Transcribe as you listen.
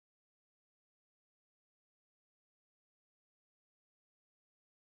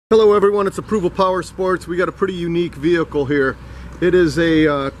Hello everyone, it's Approval Power Sports. We got a pretty unique vehicle here. It is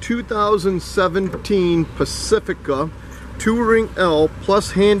a 2017 Pacifica Touring L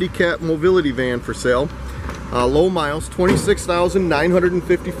plus handicap mobility van for sale. Low miles,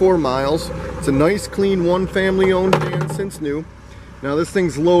 26,954 miles. It's a nice clean one family owned van since new. Now this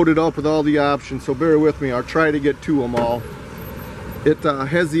thing's loaded up with all the options, so bear with me. I'll try to get to them all. It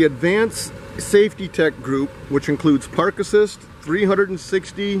has the Advanced Safety Tech group, which includes Park Assist,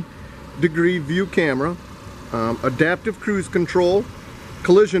 360-degree view camera, adaptive cruise control,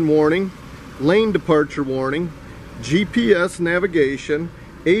 collision warning, lane departure warning, GPS navigation,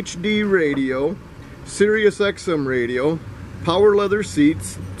 HD radio, Sirius XM radio, power leather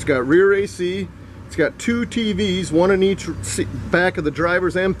seats. It's got rear AC. It's got two TVs, one in each back of the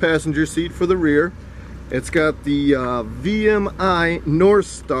driver's and passenger seat for the rear. It's got the VMI North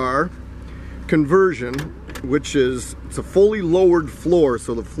Star conversion, which is, it's a fully lowered floor,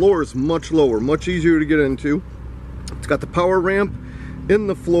 so the floor is much lower, much easier to get into. It's got the power ramp in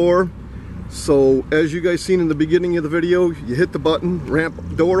the floor, so as you guys seen in the beginning of the video, you hit the button,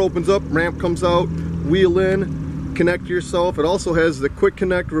 ramp door opens up, ramp comes out, wheel in, connect yourself. It also has the quick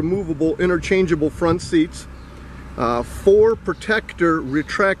connect removable interchangeable front seats, 4 protector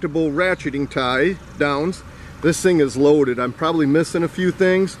retractable ratcheting tie downs. This thing is loaded. I'm probably missing a few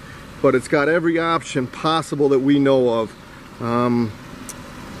things, but it's got every option possible that we know of.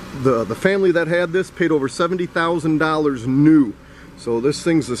 The family that had this paid over $70,000 new, so this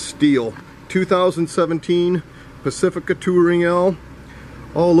thing's a steal. 2017 Pacifica Touring L,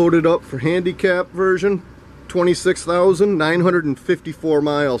 all loaded up for handicap version, 26,954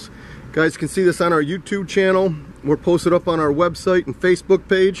 miles. Guys can see this on our YouTube channel. We're posted up on our website and Facebook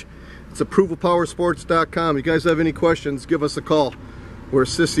page. It's ApprovalPowersports.com. You guys have any questions, give us a call. We'll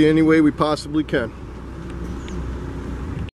assist you any way we possibly can.